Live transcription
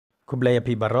Khublei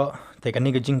api baro te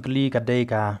kani ke jingkli kadai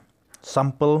ka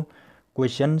sample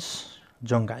questions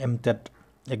jong ka MTET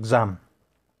exam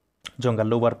jong ka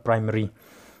lower primary.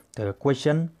 The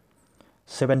question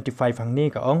 75 hang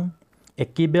ni ka ong a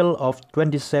cable of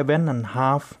 27.5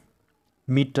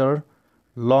 meter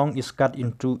long is cut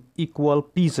into equal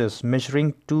pieces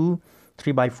measuring 2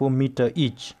 3/4 meter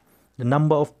each. The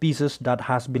number of pieces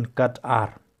that has been cut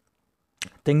are.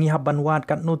 Tengi haban wat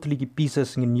kat no tligi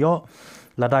pieces ngin yo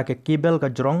lada ke cable ka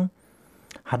jrong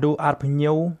hadu ar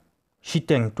pneu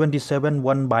shiteng 27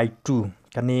 1/2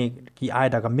 kani ki ai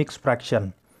da ka mixed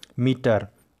fraction meter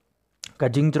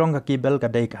ka jingjrong ka cable ka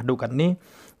dai hadu kat ni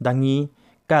dangi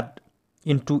cut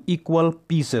into equal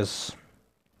pieces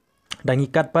dangi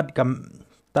cut pat kam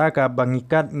ta ka bangi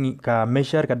cut ni ka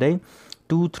measure ka dai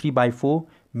 2 3/4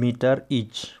 meter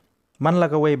each man la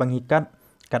ka way bangi cut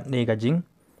ni ka jing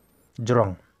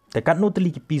jrong te kat no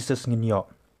tligi pieces ngin yo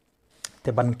te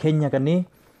ban Kenya kani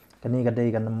ka dai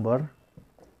ka number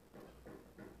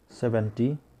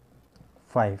 75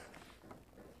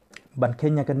 ban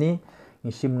Kenya kani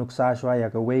ni sim nuksa shwa ya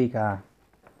ka way ka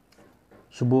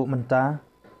subu menta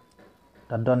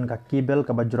ta don ka cable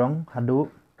ka bajrong hadu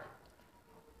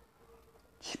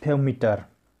 10 meter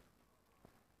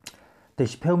te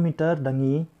 10 meter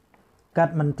dangi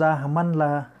kat menta haman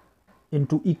la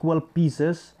into equal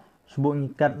pieces subu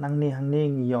ngi kat nang ni hang ni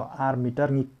ngi yo r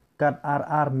meter ngi kat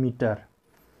r meter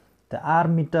te r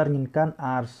meter ngin kan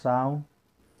r sao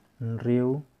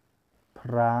riu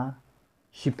pra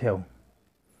shipeu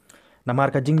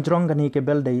namar ka jingjrong kani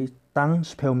cable dai tang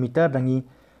 10 meter dangi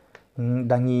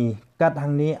kat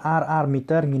hang ni r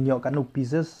meter ngin yo kan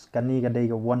pieces kani ka dai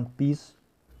ka 1 piece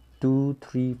 2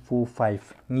 3 4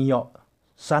 5 ngi yo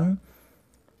san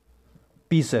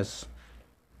pieces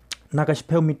naka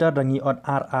 10 meter dangi ot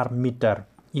r meter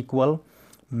equal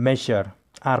measure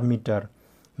r meter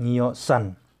ngio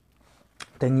san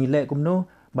tengi le kumno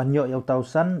banyo yau tau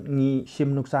san ngi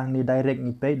sim nuksang ni direct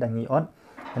ngi pe dangi ot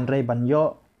andre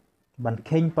banyo ban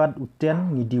keng pat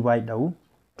uten ngi divide dau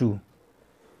 2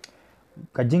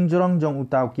 ka jingjrong jong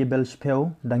utau cable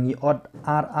speu dangi ot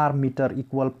r meter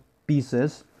equal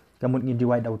pieces kamut ngi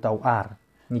divide dau tau r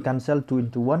ngi cancel 2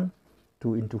 into 1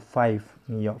 2 into 5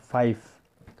 ngi yo 5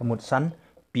 kamut san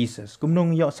pieces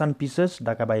kumnung yo san pieces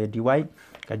da ka bay divide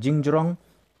ka jingjrong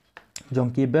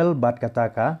jong cable bat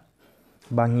kata ka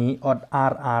bangi ot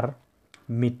r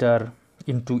meter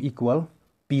into equal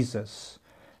pieces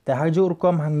te haju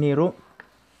urkom hang ni ro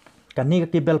kani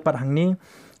ka cable pat hang ni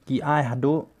ki ai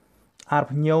hadu r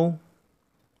pneu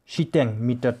shiteng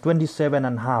meter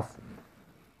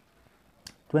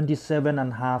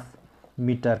 27.5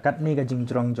 meter kat ni ka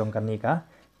jingjrong jong kani ka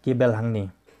cable hang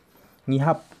ni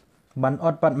ngihap ban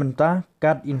ot pat menta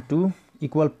cut into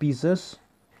equal pieces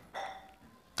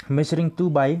measuring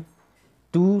 3/4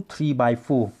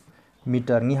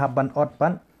 meter ngihap ban ot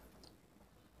pat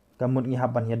kamut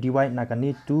ngihap ban ya divide na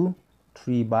kani 2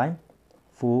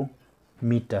 3/4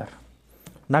 meter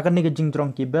na kani ke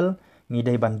jingjrong cable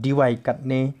ngidai ban divide kat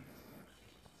ne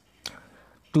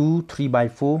 2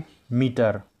 3/4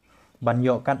 meter ban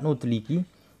yo kat no tliki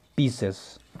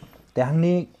pieces te hang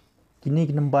ni kini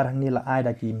number hang ni la ai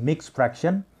da ki mixed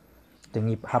fraction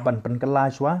tengi haban penkela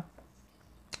shwa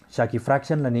shaki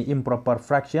fraction la ni improper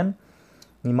fraction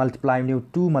ni multiply ni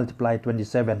 2 multiply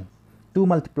 27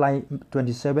 2 multiply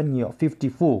 27 ni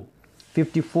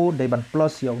 54 dai ban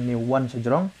plus yo ni 1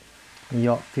 sejrong ni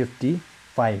yo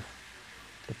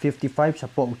 55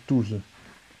 support 2 hi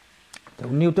te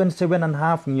ni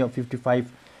 27.5 ni yo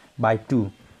 55/2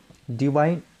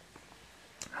 divide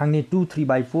hang ni 2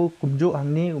 3/4 kumjo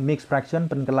hang ni mixed fraction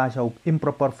penkela shaw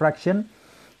improper fraction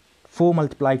 4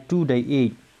 multiply 2 dai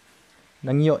 8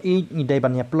 nang yo 8 ni dai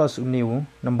ban ya plus uniu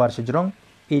number sejrong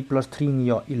 8 plus 3 ni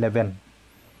yo 11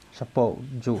 support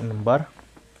ju number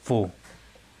 4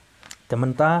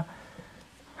 tementa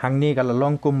hang ni kala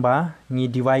long kumba ni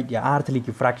divide ya r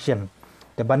tliki fraction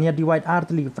te ban ya divide r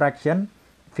tliki fraction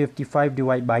 55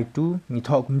 divide by 2 ni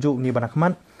thok kumjo ni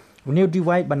banakman uniu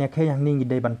divide ban ya khe hang ni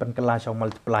dai ban penkela shaw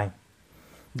multiply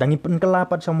dangi penkela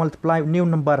pat shaw multiply uniu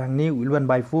number hang ni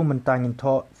 11/4 mentang in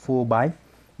tho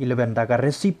 4/11 daga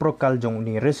reciprocal jong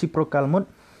ni reciprocal mut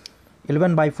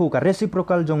 11/4 ka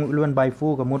reciprocal jong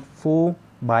 11/4 ka mut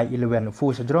 4/11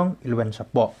 4 sejrong 11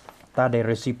 support ta de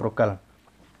reciprocal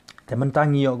te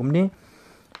mentang yo kumni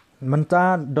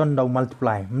menta don dau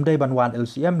multiply mdai ban wan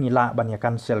LCM ni la ban ya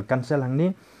cancel hang ni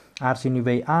r sini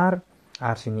v r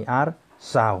sini r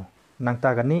sao nang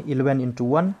ta kan ni 11 into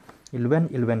 1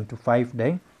 11 to 5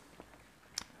 day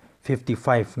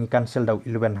 55 ni cancel dau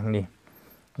 11 hang ni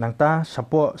nang ta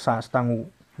support sa stang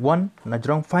 1 na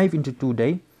jrong 5 into 2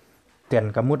 day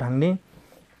 10 kamut hang ni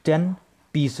 10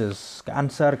 pieces. Ka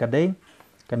answer ka day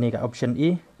kani ka option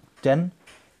E 10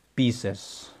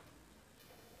 pieces.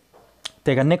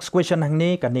 Take a next question hang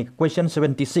ni kani question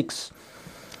 76.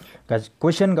 Ka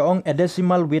question ka ong a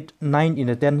decimal with 9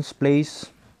 in the tens place,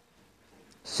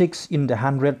 6 in the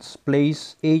hundreds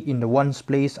place, 8 in the ones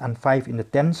place and 5 in the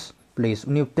tens place.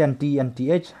 New 10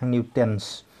 TNTH hang new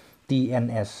tens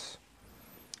TNS.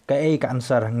 Ka A ka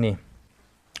answer hang ni.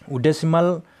 U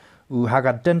decimal u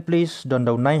haga 10 place don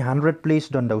daw 900 place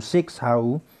don daw 6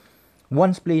 how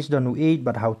ones place don u 8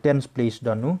 but how tens place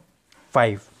don u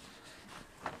 5.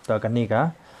 So kani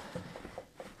ka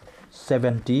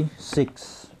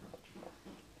 76.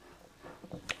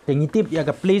 Tengitip ya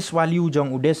ka place value jong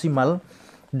u decimal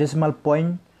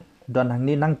point don hang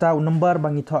ni nang tau number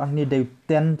bang ito hang ni day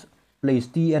 10 place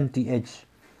TNTH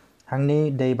hang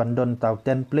ni day bandon tau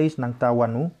 10 place nang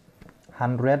tawan u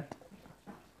 100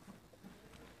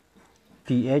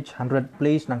 TH 100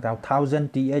 place nang tau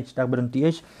 1000 TH dak bandon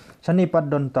TH sani pat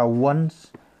don tau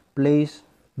ones place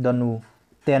don u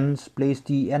tens place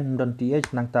TN don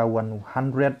TH nang tawan u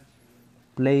 100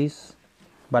 place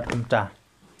bat umta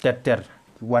ter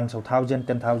 1000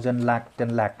 10,000 lakh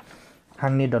 10 lakh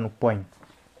hang ni don u point.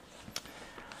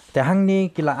 Te hang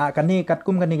ni kila a kani kat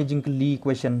kum kani jing kli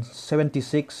question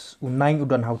 76 u 9 u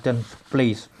don how 10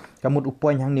 place kamut u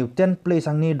point hang ni 10 place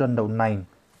hang ni don daw 9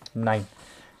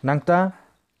 nang ta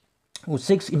u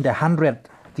 6 in the 100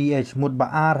 th mut ba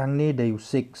r hang ni day u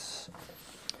 6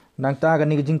 nang ta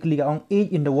kani jing kli ka ong 8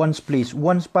 in the ones place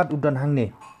ones part u don hang ni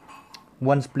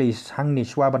ones place hang ni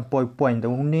shwa ban point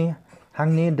daw ni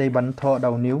hang ni day ban tho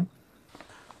daw new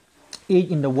 8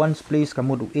 in the ones place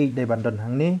kamut u 8 day ban don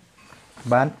hang ni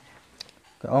ban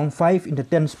on 5 in the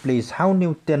tens place how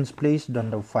new tens place don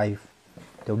daw 5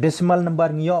 the decimal number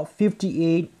ngiyo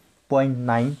 58.96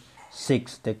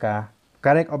 teka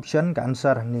correct option ka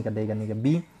answer hang ni ka day gani ka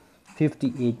B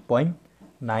 58.96.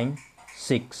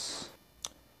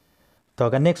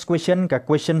 To ka next question ka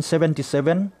question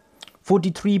 77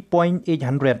 43.800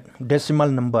 decimal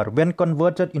number when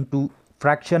converted into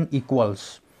fraction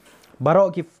equals. Baro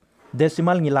ki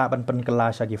decimal ngila ban pen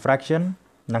kelas lagi fraction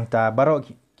nang ta baro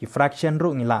ki fraction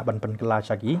ru ngila ban pen kelas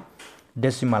lagi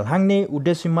decimal hang ni u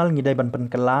decimal ngidai ban pen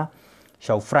kela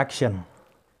show fraction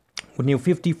u new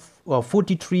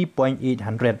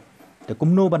 43.800 te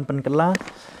kumno ban pen kela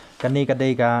kani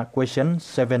kadai ka question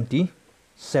 77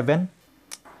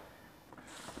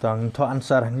 tang to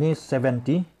answer hang ni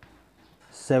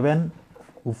 77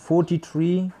 u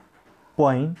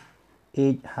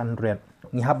 43.800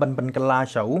 ngi haban pen kela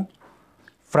show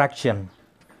fraction.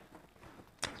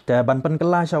 Te ban pen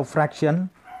kela show fraction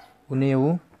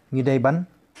uniu ngidai ban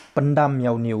pendam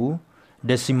yau niu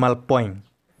decimal point.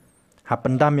 Ha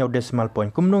pendam yau decimal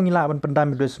point. Kumno ngila ban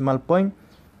pendam decimal point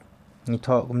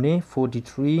ngitho kumni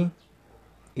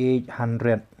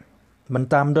 43.800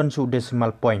 mentam don su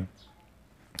decimal point.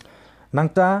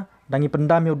 Nangta dangi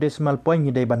pendam yau decimal point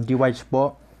ngidai ban divide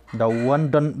spo da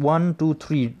 1 don 1 2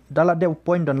 3 dala de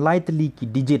point don lightly ki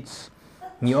digits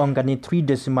ngi ong kani 3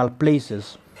 decimal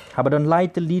places. Habadon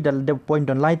lightly dal de point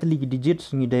don lightly ki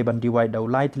digits ngi day ban divide daw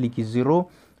lightly ki 0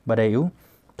 badayu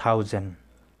 1000.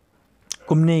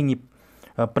 Kumne ngi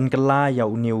penkela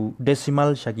yau new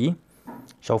decimal shagi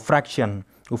so fraction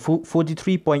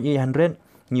 43.800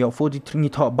 ngi 43 ngi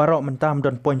tho barok mentam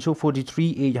don point su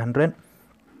 43.800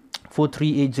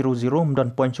 43800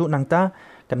 don point su nangta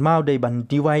kan mau day ban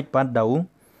divide pat daw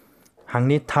hang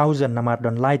ni 1000 namar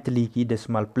don lightly ki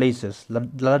decimal places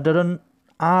la don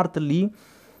artly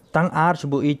tang r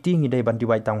sebu 80 ngi day ban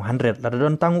divide tang 100 la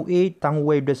don tang 8 tang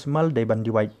wave decimal day ban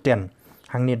divide 10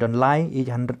 hang ni don lie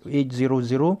 800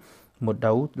 một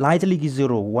dau lightly ki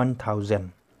 0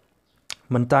 1000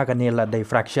 menta kan ni la day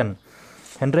fraction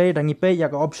henry dangi pe ya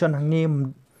ka option hang ni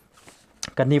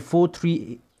kan ni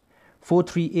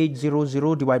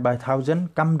 43800 divide by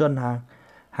 1000 kam don ha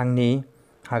hang ni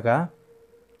haga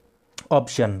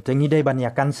option tengi day ban ya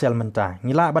cancel menta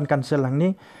ngila ban cancel hang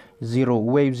ni 0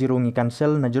 wave 0 ngi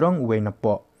cancel na jurong wave na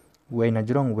po wave na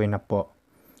jurong wave na po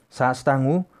sa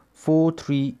stangu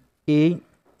 438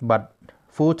 but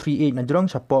 438 na jurong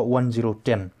sa po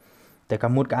 1010 te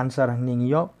kamut ka answer hang ni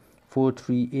ngiyo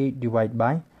 438 divide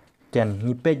by 10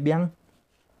 ngi page biang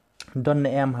don na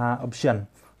em ha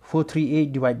option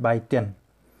 438 divide by 10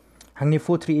 hang ni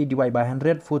 438 divide by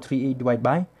 100 438 divide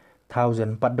by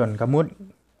 1000 pat don kamut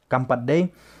kampat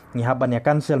day ngi haban ya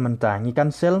cancel menta ngi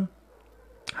cancel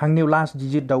hang ni last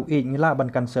digit daw 8 ngi la ban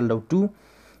cancel daw 2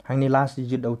 hang ni last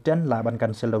digit daw 10 la ban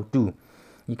cancel daw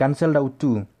 2 ngi cancel daw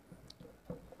 2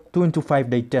 into 5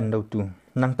 day 10 daw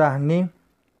 2 nang ta hang ni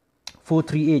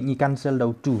 438 ngi cancel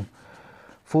daw 2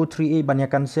 438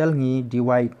 banyak cancel ngi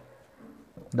divide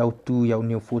dau 2 yau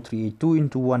new 438 2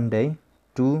 into 1 day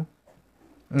 2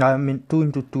 I mean 2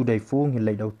 into 2 day 4 ngi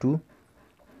lai dau 2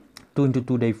 2 into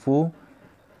 2 day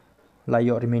 4 lai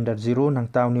yo remainder 0 nang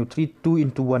tau new 3 2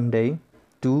 into 1 day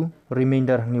 2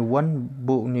 remainder new 1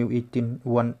 bo new 18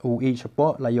 1 08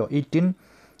 support lai yo 18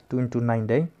 2 into 9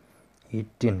 day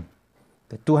 18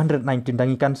 219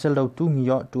 dangi cancel dau 2 ngi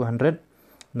yo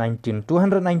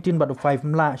 219 batu 5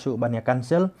 mla so banyak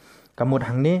cancel kamut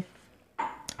hang ni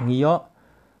ngi yo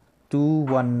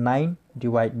 219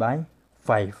 divide by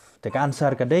 5 te ka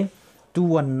answer ka dei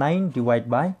 219 divide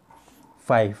by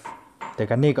 5 te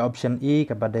ka ni ka option E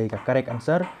ka badai ka correct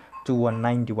answer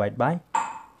 219 divide by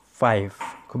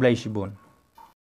 5 Khublei Shibun